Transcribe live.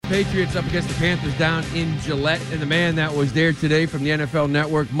Patriots up against the Panthers down in Gillette. And the man that was there today from the NFL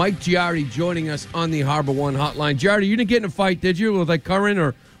Network, Mike Giardi, joining us on the Harbor One hotline. Giardi, you didn't get in a fight, did you, with like Curran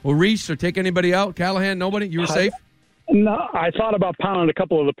or Reese or take anybody out? Callahan, nobody? You were safe? No, I thought about pounding a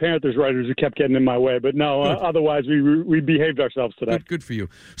couple of the Panthers writers who kept getting in my way, but no, otherwise we behaved ourselves today. Good for you.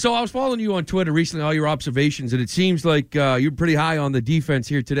 So I was following you on Twitter recently, all your observations, and it seems like you're pretty high on the defense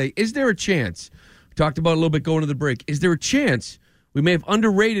here today. Is there a chance, we talked about it a little bit going to the break, is there a chance we may have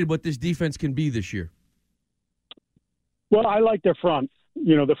underrated what this defense can be this year? Well, I like their front,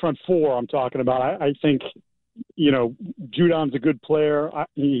 the front four I'm talking about. I think, Judon's a good player.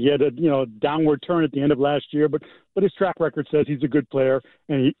 He had a downward turn at the end of last year, but his track record says he's a good player,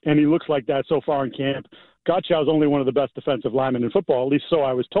 and he looks like that so far in camp. Gottschall's only one of the best defensive linemen in football, at least so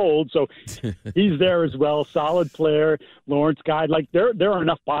I was told. So he's there as well. Solid player. Lawrence Guy. Like there are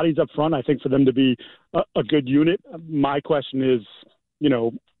enough bodies up front, I think, for them to be a good unit. My question is,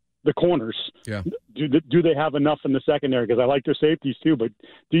 the corners. Yeah. Do they have enough in the secondary? Because I like their safeties too, but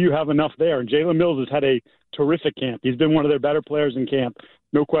do you have enough there? And Jalen Mills has had a terrific camp. He's been one of their better players in camp.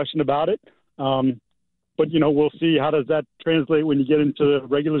 No question about it. But, we'll see how does that translate when you get into the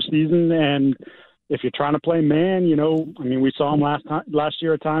regular season. And if you're trying to play man, we saw him last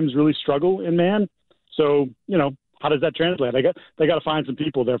year at times really struggle in man. So, how does that translate? They got to find some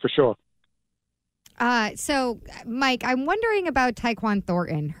people there for sure. So, Mike, I'm wondering about Tyquan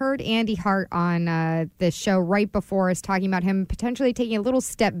Thornton. Heard Andy Hart on the show right before us talking about him potentially taking a little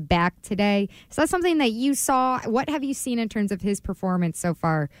step back today. Is that something that you saw? What have you seen in terms of his performance so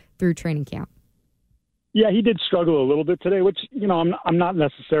far through training camp? Yeah, he did struggle a little bit today, which, I'm not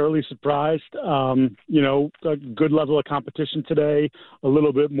necessarily surprised. A good level of competition today, a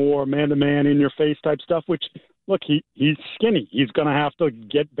little bit more man-to-man, in-your-face type stuff, which, look, he's skinny. He's going to have to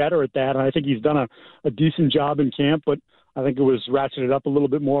get better at that, and I think he's done a decent job in camp, but I think it was ratcheted up a little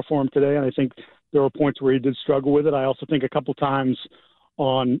bit more for him today, and I think there were points where he did struggle with it. I also think a couple times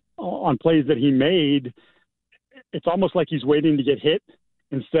on plays that he made, it's almost like he's waiting to get hit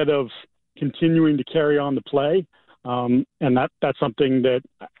instead of continuing to carry on the play. And that's something that,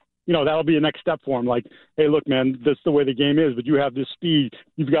 that'll be a next step for him. Like, hey, look, man, that's the way the game is, but you have this speed.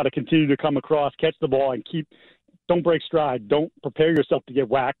 You've got to continue to come across, catch the ball, and don't break stride. Don't prepare yourself to get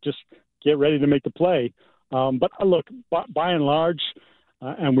whacked. Just get ready to make the play. But look, by and large,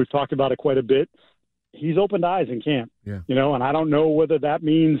 and we've talked about it quite a bit, he's opened eyes in camp, and I don't know whether that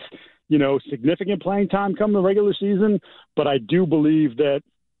means, significant playing time come the regular season, but I do believe that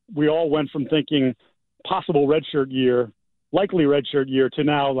we all went from thinking possible redshirt year, likely redshirt year, to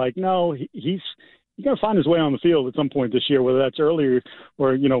now like, no, he's going to find his way on the field at some point this year, whether that's earlier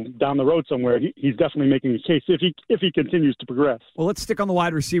or, down the road somewhere. He's definitely making a case if he continues to progress. Well, let's stick on the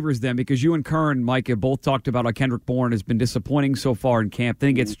wide receivers then, because you and Kern, Mike, have both talked about how Kendrick Bourne has been disappointing so far in camp. Then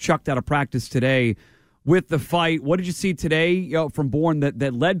he gets chucked out of practice today with the fight. What did you see today from Bourne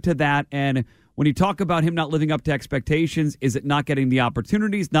that led to that? And when you talk about him not living up to expectations, is it not getting the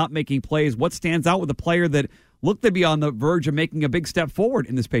opportunities, not making plays? What stands out with a player that looked to be on the verge of making a big step forward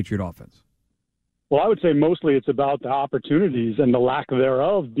in this Patriot offense? Well, I would say mostly it's about the opportunities and the lack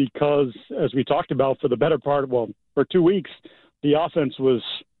thereof because, as we talked about for the better part, for 2 weeks, the offense was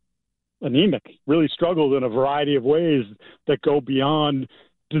anemic, really struggled in a variety of ways that go beyond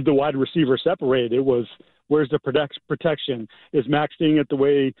did the wide receiver separate. It was, where's the protection? Is Max seeing it the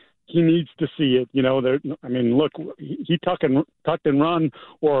way he needs to see it? Look, he tucked and run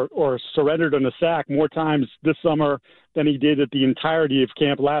or surrendered on a sack more times this summer than he did at the entirety of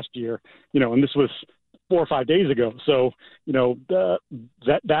camp last year, and this was 4 or 5 days ago. So,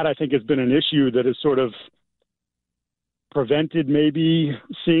 that I think has been an issue that has sort of prevented maybe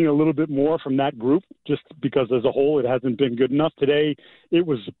seeing a little bit more from that group just because as a whole it hasn't been good enough. Today it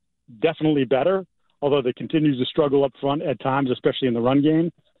was definitely better, although they continue to struggle up front at times, especially in the run game.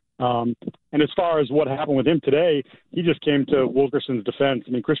 And as far as what happened with him today, he just came to Wilkerson's defense.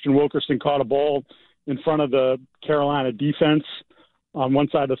 Christian Wilkerson caught a ball in front of the Carolina defense on one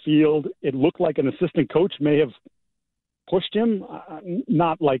side of the field. It looked like an assistant coach may have pushed him,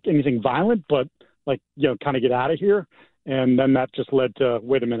 not like anything violent, but like, kind of get out of here. And then that just led to,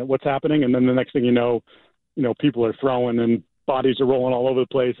 wait a minute, what's happening? And then the next thing you know, people are throwing and bodies are rolling all over the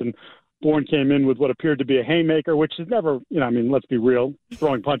place. And Bourne came in with what appeared to be a haymaker, which is never, let's be real,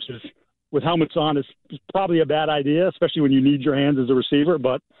 throwing punches with helmets on is probably a bad idea, especially when you need your hands as a receiver.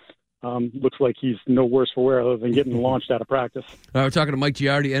 But looks like he's no worse for wear other than getting launched out of practice. We're talking to Mike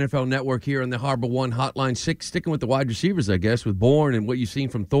Giardi, NFL Network, here on the Harbor One Hotline. Sticking with the wide receivers, I guess, with Bourne and what you've seen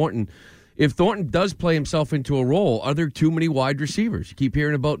from Thornton. if Thornton does play himself into a role, are there too many wide receivers? You keep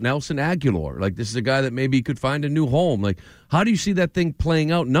hearing about Nelson Aguilar. Like, this is a guy that maybe could find a new home. Like, how do you see that thing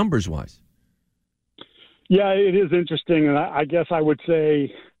playing out numbers-wise? Yeah, it is interesting, and I guess I would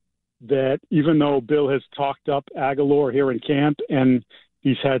say that even though Bill has talked up Aguilar here in camp and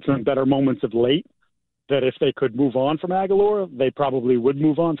he's had some better moments of late, that if they could move on from Aguilar, they probably would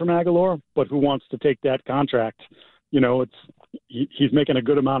move on from Aguilar. But who wants to take that contract? He's making a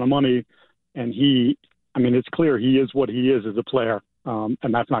good amount of money, and it's clear he is what he is as a player,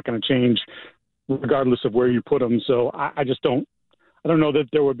 and that's not going to change regardless of where you put him. So I don't know that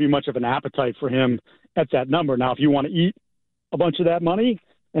there would be much of an appetite for him at that number. Now, if you want to eat a bunch of that money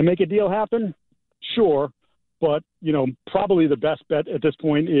and make a deal happen, sure. But, probably the best bet at this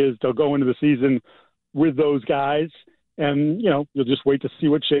point is they'll go into the season with those guys, and, you'll just wait to see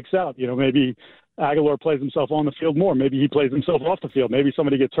what shakes out. Maybe Aguilar plays himself on the field more. Maybe he plays himself off the field. Maybe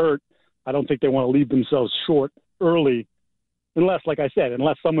somebody gets hurt. I don't think they want to leave themselves short early unless, like I said,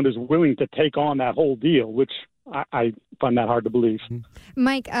 someone is willing to take on that whole deal, which I find that hard to believe.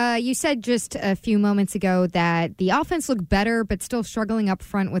 Mike, you said just a few moments ago that the offense looked better but still struggling up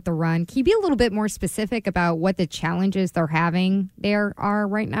front with the run. Can you be a little bit more specific about what the challenges they're having there are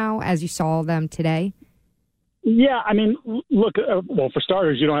right now as you saw them today? Yeah, look, for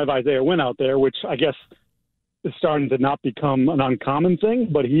starters, you don't have Isaiah Wynn out there, which I guess is starting to not become an uncommon thing,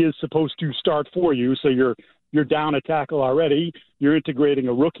 but he is supposed to start for you, so you're down a tackle already. You're integrating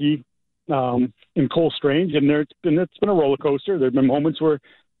a rookie in Cole Strange, and it's been a roller coaster. There have been moments where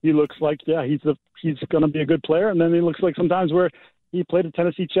he looks like, he's going to be a good player, and then he looks like sometimes where he played at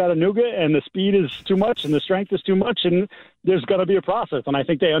Tennessee Chattanooga, and the speed is too much, and the strength is too much, and there's going to be a process, and I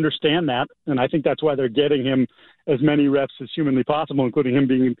think they understand that, and I think that's why they're getting him as many reps as humanly possible, including him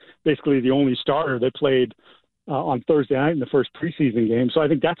being basically the only starter that played on Thursday night in the first preseason game. So I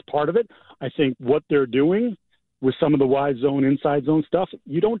think that's part of it. I think what they're doing with some of the wide zone, inside zone stuff,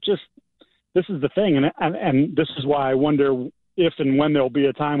 you don't just – this is the thing, and this is why I wonder if and when there'll be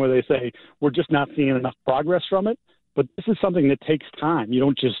a time where they say we're just not seeing enough progress from it. But this is something that takes time. You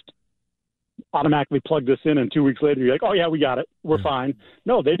don't just automatically plug this in and 2 weeks later you're like, oh, yeah, we got it. We're fine.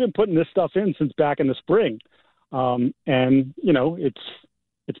 No, they've been putting this stuff in since back in the spring. And,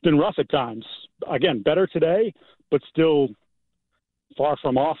 it's been rough at times. Again, better today, but still far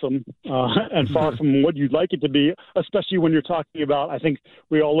from awesome and far from what you'd like it to be, especially when you're talking about, I think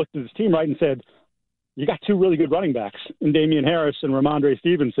we all looked at this team, right, and said, you got two really good running backs in Damian Harris and Ramondre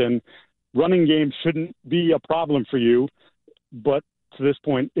Stevenson. Running game shouldn't be a problem for you, but to this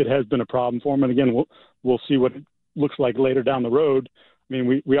point, it has been a problem for them. And again, we'll see what it looks like later down the road.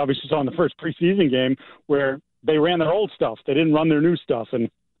 We obviously saw in the first preseason game where they ran their old stuff. They didn't run their new stuff. And,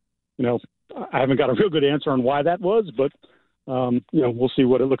 I haven't got a real good answer on why that was, but, we'll see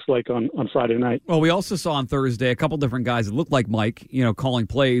what it looks like on Friday night. Well, we also saw on Thursday a couple different guys that looked like Mike, calling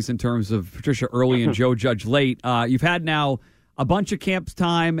plays in terms of Patricia early and Joe Judge late. You've had now a bunch of camps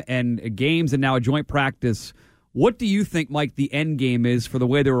time and games and now a joint practice. What do you think, Mike, the end game is for the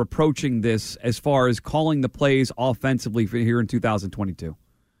way they're approaching this as far as calling the plays offensively for here in 2022?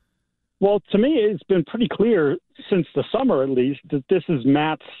 Well, to me, it's been pretty clear since the summer, at least, that this is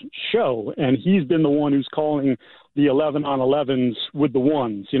Matt's show, and he's been the one who's calling the 11-on-11s with the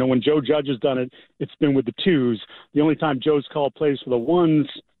ones. When Joe Judge has done it, it's been with the twos. The only time Joe's called plays for the ones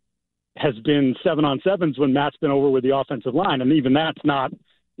has been 7-on-7s when Matt's been over with the offensive line. And even that's not,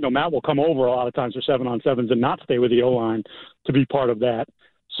 Matt will come over a lot of times for 7-on-7s and not stay with the O-line to be part of that.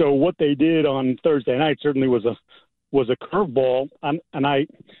 So what they did on Thursday night certainly was a curveball. And I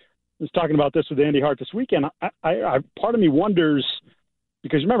was talking about this with Andy Hart this weekend. I part of me wonders,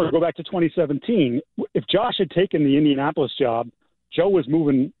 because remember, go back to 2017, if Josh had taken the Indianapolis job, Joe was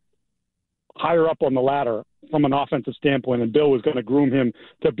moving higher up on the ladder from an offensive standpoint, and Bill was going to groom him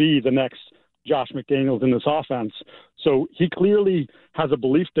to be the next Josh McDaniels in this offense. So he clearly has a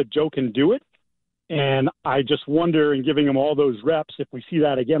belief that Joe can do it, and I just wonder, in giving him all those reps, if we see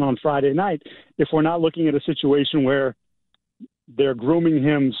that again on Friday night, if we're not looking at a situation where they're grooming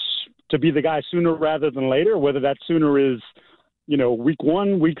him to be the guy sooner rather than later, whether that sooner is, week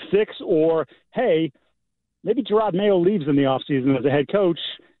 1, week 6, or, hey, maybe Gerard Mayo leaves in the offseason as a head coach.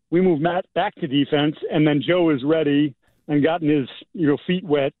 We move Matt back to defense, and then Joe is ready and gotten his feet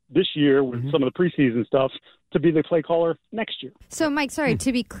wet this year with some of the preseason stuff to be the play caller next year. So, Mike, sorry,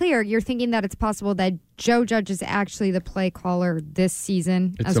 to be clear, you're thinking that it's possible that Joe Judge is actually the play caller this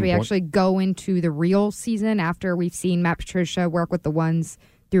season as we actually go into the real season after we've seen Matt Patricia work with the ones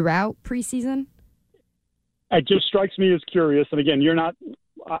throughout preseason? It just strikes me as curious. And again, you're not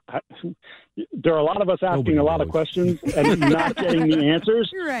there are a lot of us asking a lot of questions and not getting the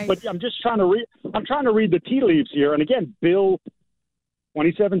answers. Right. But I'm just trying to read. I'm trying to read the tea leaves here. And again, Bill,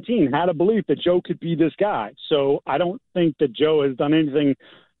 2017, had a belief that Joe could be this guy. So I don't think that Joe has done anything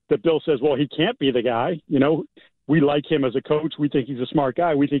that Bill says, well, he can't be the guy. You know, we like him as a coach. We think he's a smart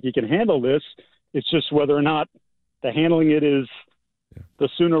guy. We think he can handle this. It's just whether or not the handling it is the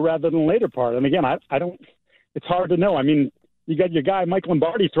sooner rather than later part. And again, I don't. It's hard to know. I mean, you got your guy Mike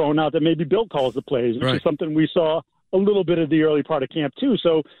Lombardi throwing out that maybe Bill calls the plays, which is something we saw a little bit of the early part of camp too.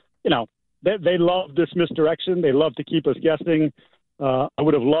 So, you know, they love this misdirection. They love to keep us guessing. I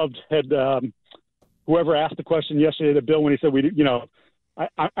would have loved had whoever asked the question yesterday to Bill when he said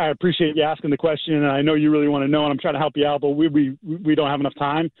I appreciate you asking the question, and I know you really want to know, and I'm trying to help you out, but we don't have enough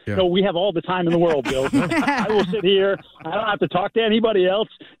time. Yeah. No, we have all the time in the world, Bill. I will sit here. I don't have to talk to anybody else.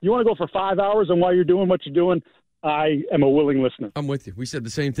 You want to go for 5 hours, and while you're doing what you're doing, I am a willing listener. I'm with you. We said the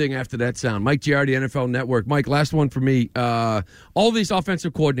same thing after that sound. Mike Giardi, NFL Network. Mike, last one for me. All these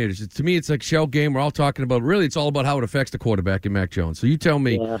offensive coordinators, to me, it's like shell game. We're all talking about, really, it's all about how it affects the quarterback in Mac Jones. So you tell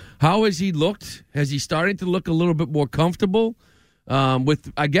me, how has he looked? Has he started to look a little bit more comfortable?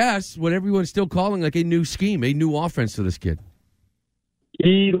 With, I guess, what everyone's still calling like a new scheme, a new offense to this kid.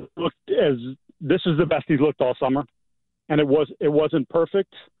 He looked this is the best he's looked all summer, and it wasn't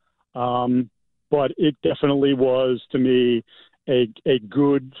perfect, but it definitely was, to me, a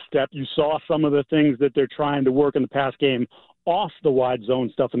good step. You saw some of the things that they're trying to work in the pass game off the wide zone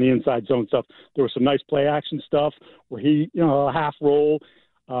stuff and the inside zone stuff. There was some nice play action stuff where he, a half roll.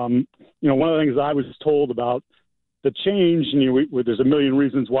 One of the things I was told about the change, and there's a million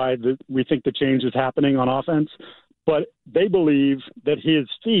reasons why we think the change is happening on offense, but they believe that his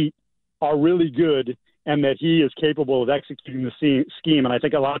feet are really good and that he is capable of executing the scheme. And I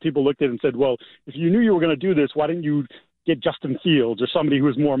think a lot of people looked at it and said, well, if you knew you were going to do this, why didn't you get Justin Fields or somebody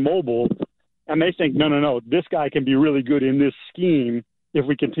who's more mobile? And they think, no, this guy can be really good in this scheme if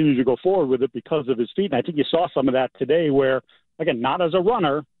we continue to go forward with it because of his feet. And I think you saw some of that today where, again, not as a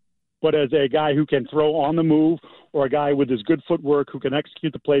runner, but as a guy who can throw on the move or a guy with his good footwork who can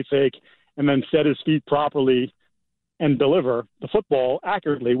execute the play fake and then set his feet properly and deliver the football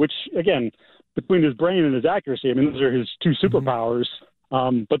accurately, which, again, between his brain and his accuracy, I mean, those are his two superpowers.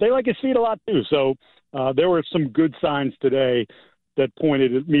 But they like his feet a lot, too. So there were some good signs today that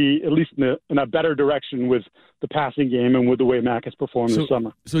pointed at me, at least in a better direction with the passing game and with the way Mac has performed this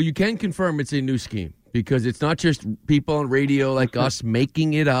summer. So you can confirm it's a new scheme because it's not just people on radio like us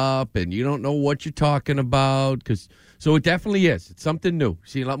making it up and you don't know what you're talking about. So it definitely is. It's something new.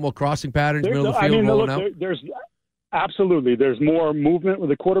 See a lot more crossing patterns, middle of the field rolling out. Absolutely. There's more movement with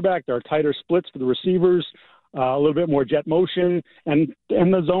the quarterback. There are tighter splits for the receivers, a little bit more jet motion, and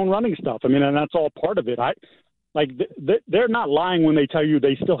the zone running stuff. I mean, and that's all part of it. They're not lying when they tell you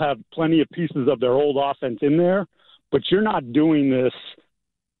they still have plenty of pieces of their old offense in there, but you're not doing this,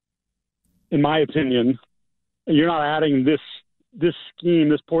 in my opinion, you're not adding this scheme,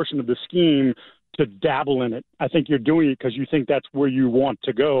 this portion of the scheme to dabble in it. I think you're doing it because you think that's where you want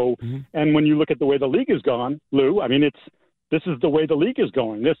to go. Mm-hmm. And when you look at the way the league has gone, Lou, I mean, this is the way the league is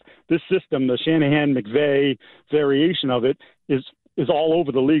going. This system, the Shanahan-McVay variation of it is all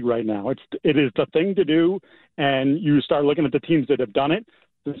over the league right now. It is the thing to do, and you start looking at the teams that have done it.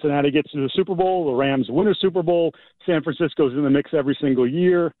 Cincinnati gets to the Super Bowl, the Rams win a Super Bowl, San Francisco's in the mix every single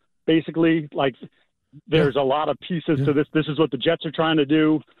year, basically. Like, there's a lot of pieces to this. This is what the Jets are trying to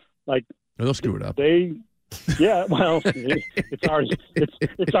do. Like, they'll screw it up. It's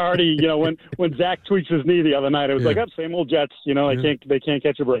already, when Zach tweaks his knee the other night, it was like, same old Jets, they can't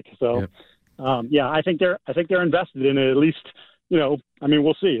catch a break. So, I think they're invested in it, at least.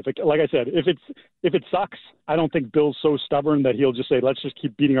 We'll see. Like I said, if it sucks, I don't think Bill's so stubborn that he'll just say, let's just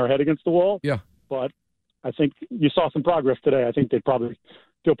keep beating our head against the wall. Yeah. But I think you saw some progress today. I think they'd probably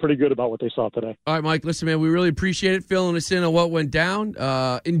feel pretty good about what they saw today. All right, Mike, listen, man, we really appreciate it filling us in on what went down.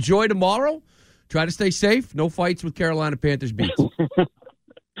 Enjoy tomorrow. Try to stay safe. No fights with Carolina Panthers beats.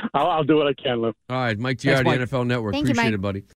 I'll do what I can, Lou. All right, Mike Giardi, NFL Network. Thank appreciate you, Mike. it, buddy.